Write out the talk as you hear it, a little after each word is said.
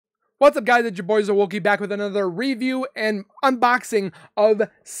What's up, guys? It's your boy Zawoki back with another review and unboxing of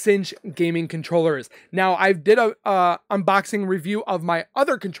Cinch Gaming Controllers. Now, I did a unboxing review of my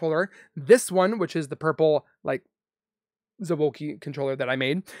other controller, this one, which is the purple, like, Zawoki controller that I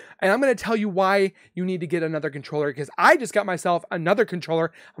made. And I'm going to tell you why you need to get another controller, because I just got myself another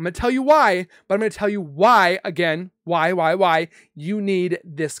controller. I'm going to tell you why, but I'm going to tell you why, again, why you need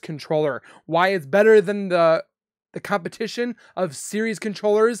this controller. Why it's better than the competition of series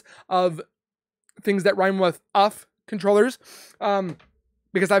controllers, of things that rhyme with UF controllers,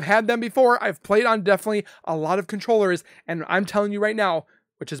 because I've had them before. I've played on definitely a lot of controllers, and I'm telling you right now,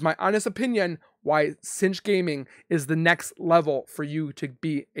 which is my honest opinion, why Cinch Gaming is the next level for you to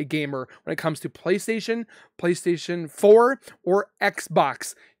be a gamer when it comes to PlayStation, PlayStation 4, or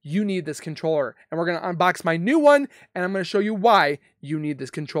Xbox. You need this controller, and we're going to unbox my new one, and I'm going to show you why you need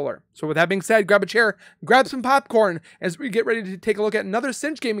this controller. So with that being said, grab a chair, grab some popcorn as we get ready to take a look at another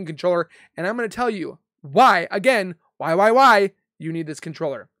Cinch Gaming controller, and I'm going to tell you why, again, why you need this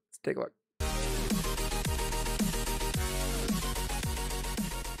controller. Let's take a look.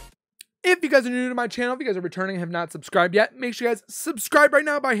 If you guys are new to my channel, if you guys are returning and have not subscribed yet, make sure you guys subscribe right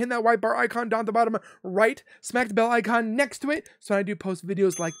now by hitting that white bar icon down at the bottom right. Smack the bell icon next to it, so when I do post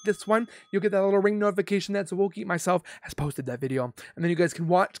videos like this one, you'll get that little ring notification that Zawoki myself has posted that video. And then you guys can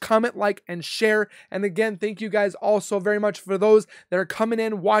watch, comment, like, and share. And again, thank you guys all so very much for those that are coming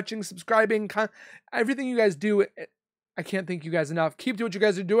in, watching, subscribing, everything you guys do. I can't thank you guys enough. Keep doing what you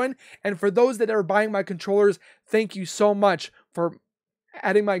guys are doing. And for those that are buying my controllers, thank you so much for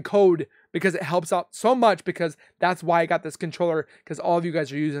adding my code, because it helps out so much, because that's why I got this controller, because all of you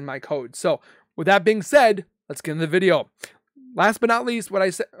guys are using my code. So with that being said, let's get into the video. Last but not least, what I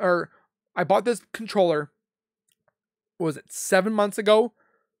said, I bought this controller, what was it, 7 months ago?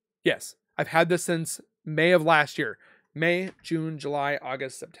 Yes, I've had this since May of last year. May, June, July,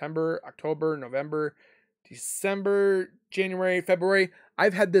 August, September, October, November, December, January, February.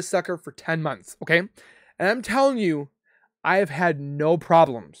 I've had this sucker for 10 months, okay? And I'm telling you, I have had no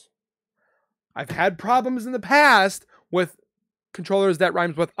problems. I've had problems in the past with controllers that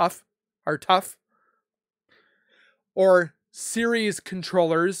rhymes with UF, or tough, or series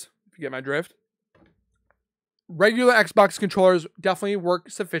controllers, if you get my drift. Regular Xbox controllers definitely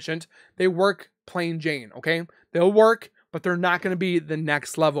work sufficient. They work plain Jane, okay? They'll work, but they're not going to be the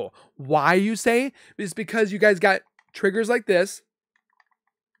next level. Why, you say? It's because you guys got triggers like this,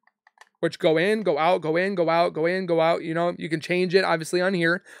 which go in, go out, go in, go out, go in, go out. You know, you can change it obviously on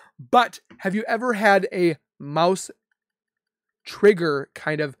here. But have you ever had a mouse trigger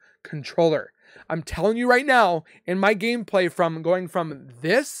kind of controller? I'm telling you right now, in my gameplay, from going from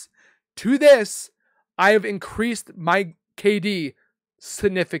this to this, I have increased my KD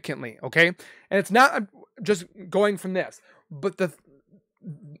significantly, okay? And it's not just going from this, but the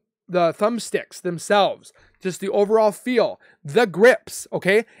thumbsticks themselves, just the overall feel, the grips,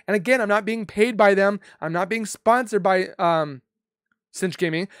 okay? And again, I'm not being paid by them. I'm not being sponsored by Cinch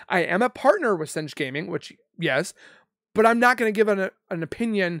Gaming. I am a partner with Cinch Gaming, which, yes, but I'm not going to give an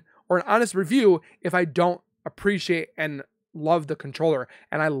opinion or an honest review if I don't appreciate and love the controller.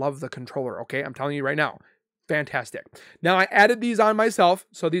 And I love the controller, okay? I'm telling you right now. Fantastic. Now, I added these on myself,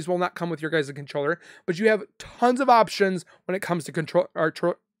 so these will not come with your guys' controller, but you have tons of options when it comes to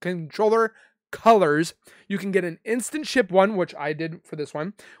controller colors. You can get an instant ship one, which I did for this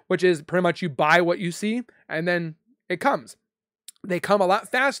one, which is pretty much you buy what you see and then it comes. They come a lot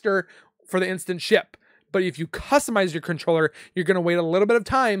faster for the instant ship. But if you customize your controller, you're going to wait a little bit of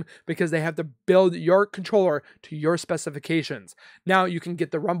time, because they have to build your controller to your specifications. Now, you can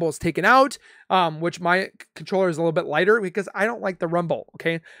get the rumbles taken out, which my controller is a little bit lighter because I don't like the rumble,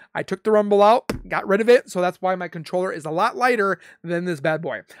 okay? I took the rumble out, got rid of it, so that's why my controller is a lot lighter than this bad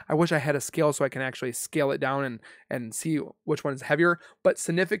boy. I wish I had a scale so I can actually scale it down and see which one is heavier, but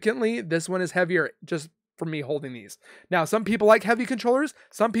significantly, this one is heavier, just for me holding these. Now, some people like heavy controllers,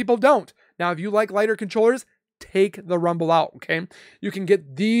 some people don't. Now, if you like lighter controllers, take the rumble out, okay? You can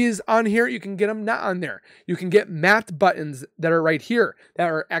get these on here. You can get them not on there. You can get mapped buttons that are right here, that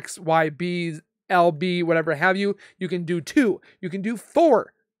are X, Y, B, L, B, whatever have you. You can do 2. You can do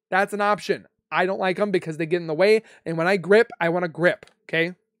 4. That's an option. I don't like them because they get in the way, and when I grip, I want to grip,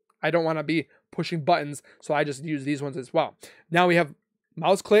 okay? I don't want to be pushing buttons, so I just use these ones as well. Now we have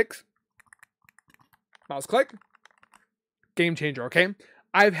mouse clicks. Mouse click, game changer, okay?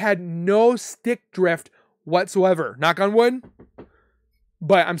 I've had no stick drift whatsoever, knock on wood,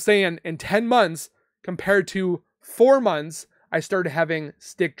 but I'm saying in 10 months compared to 4 months, I started having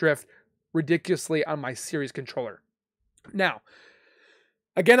stick drift ridiculously on my series controller. Now,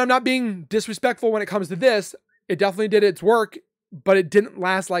 again, I'm not being disrespectful when it comes to this. It definitely did its work. but it didn't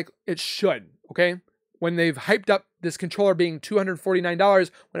last like it should, okay? When they've hyped up this controller being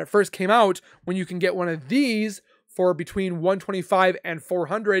 $249 when it first came out, when you can get one of these for between $125 and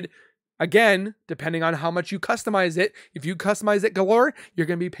 $400, again, depending on how much you customize it. If you customize it galore, you're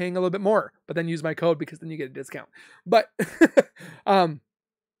going to be paying a little bit more, but then use my code because then you get a discount. But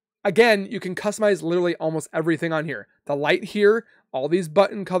again, you can customize literally almost everything on here. The light here, all these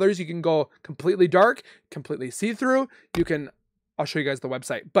button colors, you can go completely dark, completely see-through. I'll show you guys the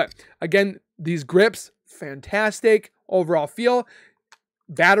website. But again, these grips, fantastic overall feel.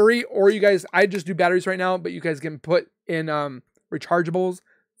 Battery, or you guys, I just do batteries right now, but you guys can put in rechargeables.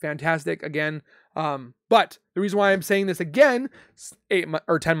 Fantastic again. But the reason why I'm saying this again 8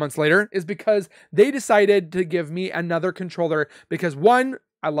 or 10 months later is because they decided to give me another controller because 1,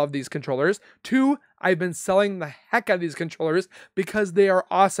 I love these controllers. 2, I've been selling the heck out of these controllers because they are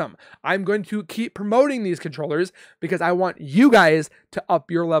awesome. I'm going to keep promoting these controllers because I want you guys to up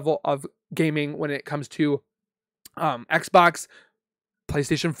your level of gaming when it comes to Xbox,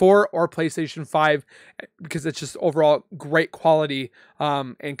 PlayStation 4 or PlayStation 5, because it's just overall great quality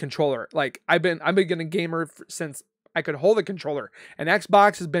and controller. Like I've been a gamer since I could hold a controller, and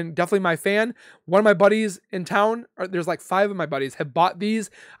Xbox has been definitely my fan. One of my buddies in town, there's like 5 of my buddies, have bought these.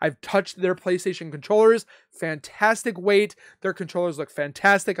 I've touched their PlayStation controllers. Fantastic weight. Their controllers look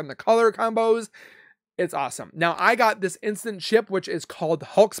fantastic on the color combos. It's awesome. Now, I got this instant ship, which is called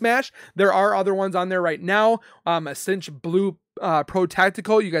Hulk Smash. There are other ones on there right now. A Cinch Blue Pro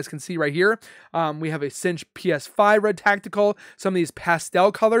Tactical, you guys can see right here. We have a Cinch PS5 Red Tactical. Some of these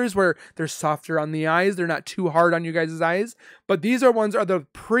pastel colors where they're softer on the eyes. They're not too hard on you guys' eyes. But these are the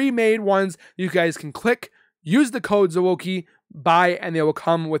pre-made ones you guys can click, use the code Zawoki, buy, and they will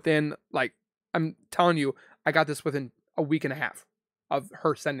come within, like, I'm telling you, I got this within a week and a half of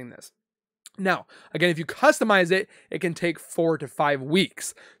her sending this. Now, again, if you customize it, it can take 4 to 5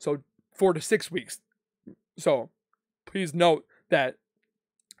 weeks. So 4 to 6 weeks. So please note that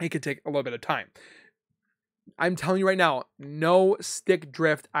it could take a little bit of time. I'm telling you right now, no stick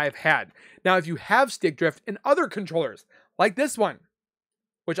drift I've had. Now, if you have stick drift in other controllers, like this one,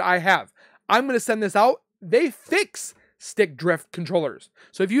 which I have, I'm going to send this out. They fix stick drift controllers.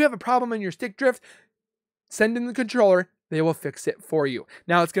 So if you have a problem in your stick drift, send in the controller. They will fix it for you.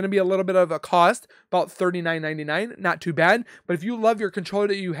 Now, it's going to be a little bit of a cost, about $39.99, not too bad. But if you love your controller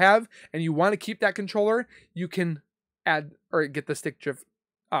that you have and you want to keep that controller, you can add or get the stick drift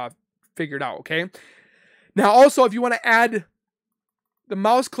figured out, okay? Now, also, if you want to add the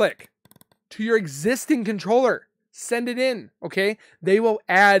mouse click to your existing controller, send it in, okay? They will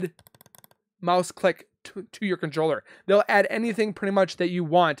add mouse click to your controller. They'll add anything pretty much that you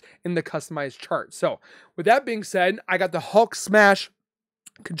want in the customized chart. So with that being said, I got the Hulk Smash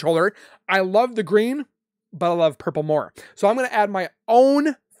controller. I love the green, but I love purple more. So I'm going to add my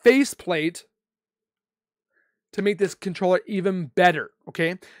own faceplate to make this controller even better,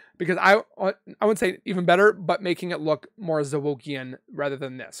 okay? Because I wouldn't say even better, but making it look more Zawokian rather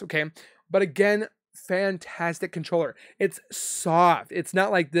than this, okay? But again, fantastic controller. It's soft. It's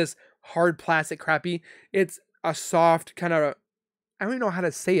not like this hard plastic crappy. It's a soft kind of, I don't even know how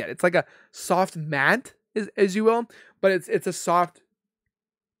to say it. It's like a soft matte, as you will, but it's a soft,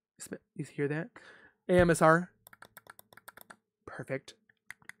 you hear that? AMSR. Perfect.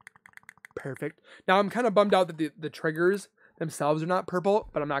 Now I'm kind of bummed out that the triggers themselves are not purple,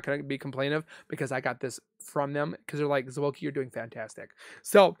 but I'm not going to be complaining because I got this from them because they're like, Zawoki, you're doing fantastic.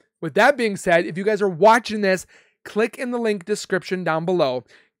 So with that being said, if you guys are watching this, click in the link description down below.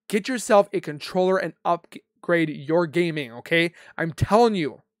 Get yourself a controller and upgrade your gaming, okay? I'm telling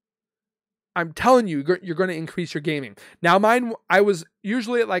you, you're going to increase your gaming. Now mine, I was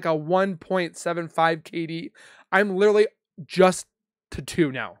usually at like a 1.75 KD. I'm literally just to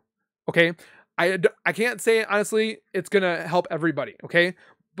 2 now, okay? I can't say, honestly, it's going to help everybody, okay?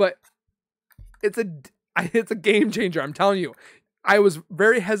 But it's a game changer, I'm telling you. I was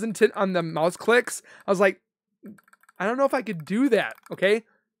very hesitant on the mouse clicks. I was like, I don't know if I could do that, okay?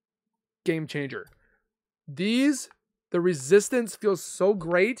 Game changer. The resistance feels so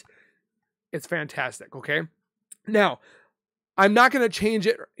great. It's fantastic, okay? Now, I'm not going to change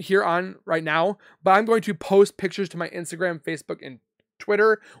it here on right now, but I'm going to post pictures to my Instagram, Facebook, and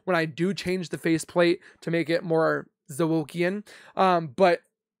Twitter when I do change the faceplate to make it more Zawokian. But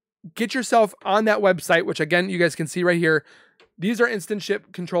get yourself on that website, which again, you guys can see right here. These are instant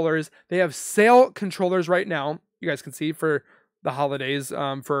ship controllers. They have sale controllers right now. You guys can see for the holidays,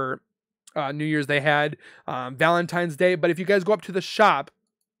 for New Year's they had, Valentine's Day. But if you guys go up to the shop,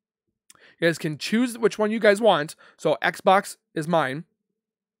 you guys can choose which one you guys want. So Xbox is mine.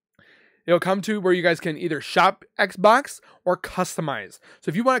 It'll come to where you guys can either shop Xbox or customize. So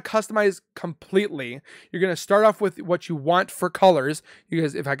if you want to customize completely, you're going to start off with what you want for colors. You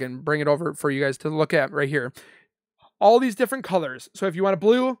guys, if I can bring it over for you guys to look at right here. All these different colors. So if you want a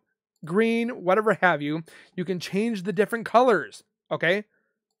blue, green, whatever have you, you can change the different colors, okay,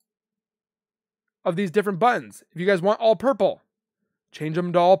 of these different buttons. If you guys want all purple, change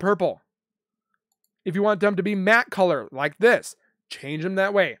them to all purple. If you want them to be matte color like this, change them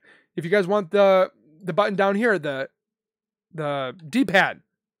that way. If you guys want the button down here, the D-pad,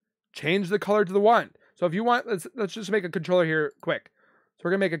 change the color to the one. So if you want, let's just make a controller here quick. So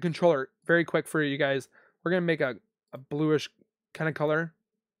we're gonna make a controller very quick for you guys. We're gonna make a bluish kind of color.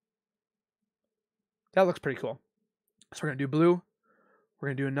 That looks pretty cool. So we're gonna do blue. We're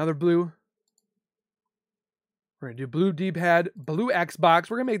gonna do another blue. We're gonna do blue D-pad, blue Xbox.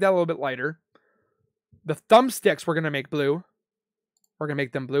 We're gonna make that a little bit lighter. The thumbsticks we're gonna make blue. We're gonna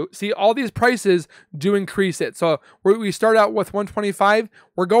make them blue. See, all these prices do increase it. So we start out with 125.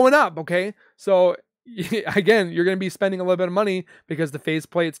 We're going up, okay? So again, you're gonna be spending a little bit of money because the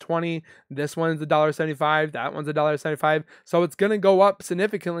faceplate's 20. This one's $1.75. That one's $1.75. So it's gonna go up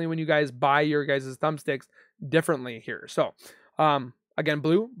significantly when you guys buy your guys' thumbsticks differently here. So again,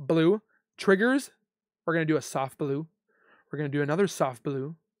 blue triggers. We're gonna do a soft blue. We're gonna do another soft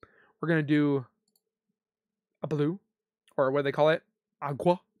blue. We're gonna do a blue, or what do they call it?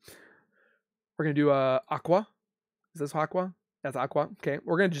 Aqua. We're going to do aqua. Is this aqua? That's aqua. Okay.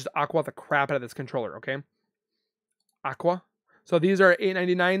 We're going to just aqua the crap out of this controller. Okay. Aqua. So these are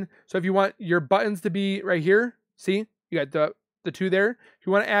 $8.99. So if you want your buttons to be right here, see, you got the two there. If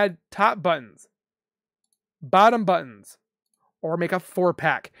you want to add top buttons, bottom buttons, or make a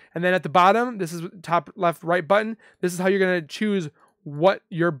 4-pack. And then at the bottom, this is top, left, right button. This is how you're going to choose what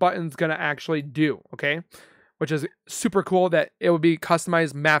your button's going to actually do. Okay. Which is super cool that it will be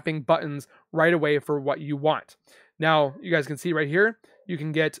customized mapping buttons right away for what you want. Now, you guys can see right here, you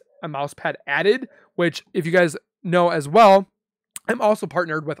can get a mouse pad added, which if you guys know as well, I'm also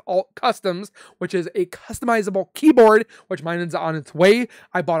partnered with Alt Customs, which is a customizable keyboard, which mine is on its way.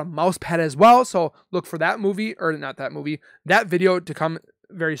 I bought a mouse pad as well, so look for that that video to come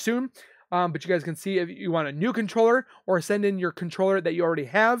very soon. But you guys can see if you want a new controller or send in your controller that you already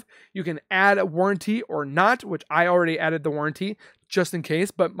have. You can add a warranty or not, which I already added the warranty just in case,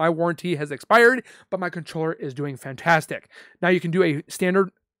 but my warranty has expired, but my controller is doing fantastic. Now you can do a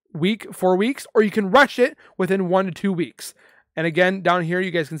standard week, 4 weeks, or you can rush it within 1 to 2 weeks. And again, down here,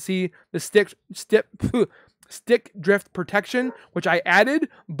 you guys can see the stick drift protection, which I added,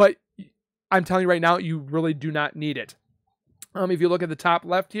 but I'm telling you right now, you really do not need it. If you look at the top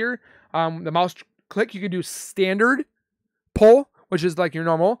left here, the mouse click, you can do standard pull, which is like your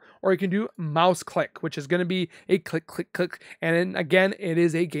normal, or you can do mouse click, which is going to be a click, click, click. And then again, it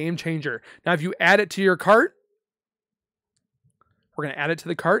is a game changer. Now, if you add it to your cart, we're going to add it to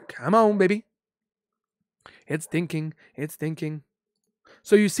the cart. Come on, baby. It's thinking. It's thinking.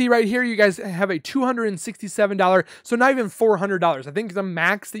 So you see right here, you guys have a $267, so not even $400. I think the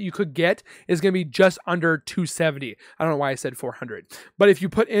max that you could get is going to be just under $270. I don't know why I said $400. But if you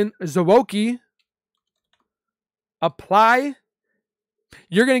put in Zwoki, apply,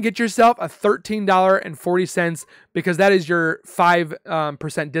 you're going to get yourself a $13.40 because that is your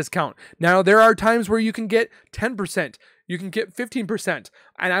 5% discount. Now, there are times where you can get 10%. You can get 15%,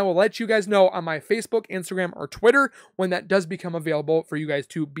 and I will let you guys know on my Facebook, Instagram, or Twitter when that does become available for you guys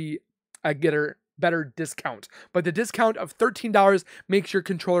to be a better discount. But the discount of $13 makes your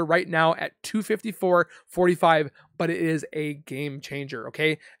controller right now at $254.45, but it is a game changer,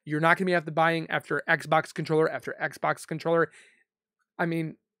 okay? You're not going to be have to buying after Xbox controller after Xbox controller. I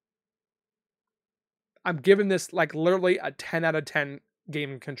mean, I'm giving this like literally a 10 out of 10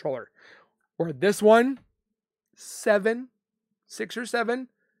 gaming controller. Or this one, 6 or 7,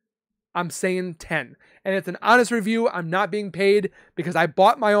 I'm saying 10. And it's an honest review. I'm not being paid because I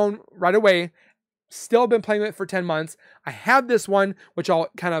bought my own right away. Still been playing it for 10 months. I have this one, which I'll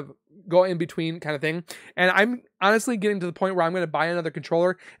kind of go in between kind of thing. And I'm honestly getting to the point where I'm going to buy another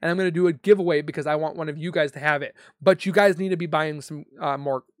controller and I'm going to do a giveaway because I want one of you guys to have it. But you guys need to be buying some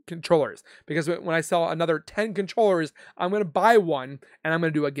more controllers because when I sell another 10 controllers, I'm going to buy one and I'm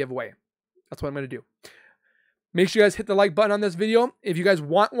going to do a giveaway. That's what I'm going to do. Make sure you guys hit the like button on this video. If you guys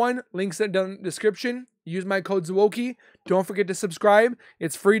want one, links in the description. Use my code Zwoki. Don't forget to subscribe.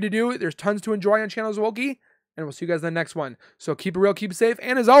 It's free to do. There's tons to enjoy on channel Zwoki. And we'll see you guys in the next one. So keep it real, keep it safe.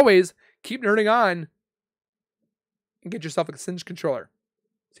 And as always, keep nerding on and get yourself a Cinch controller.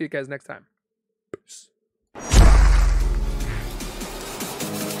 See you guys next time. Peace.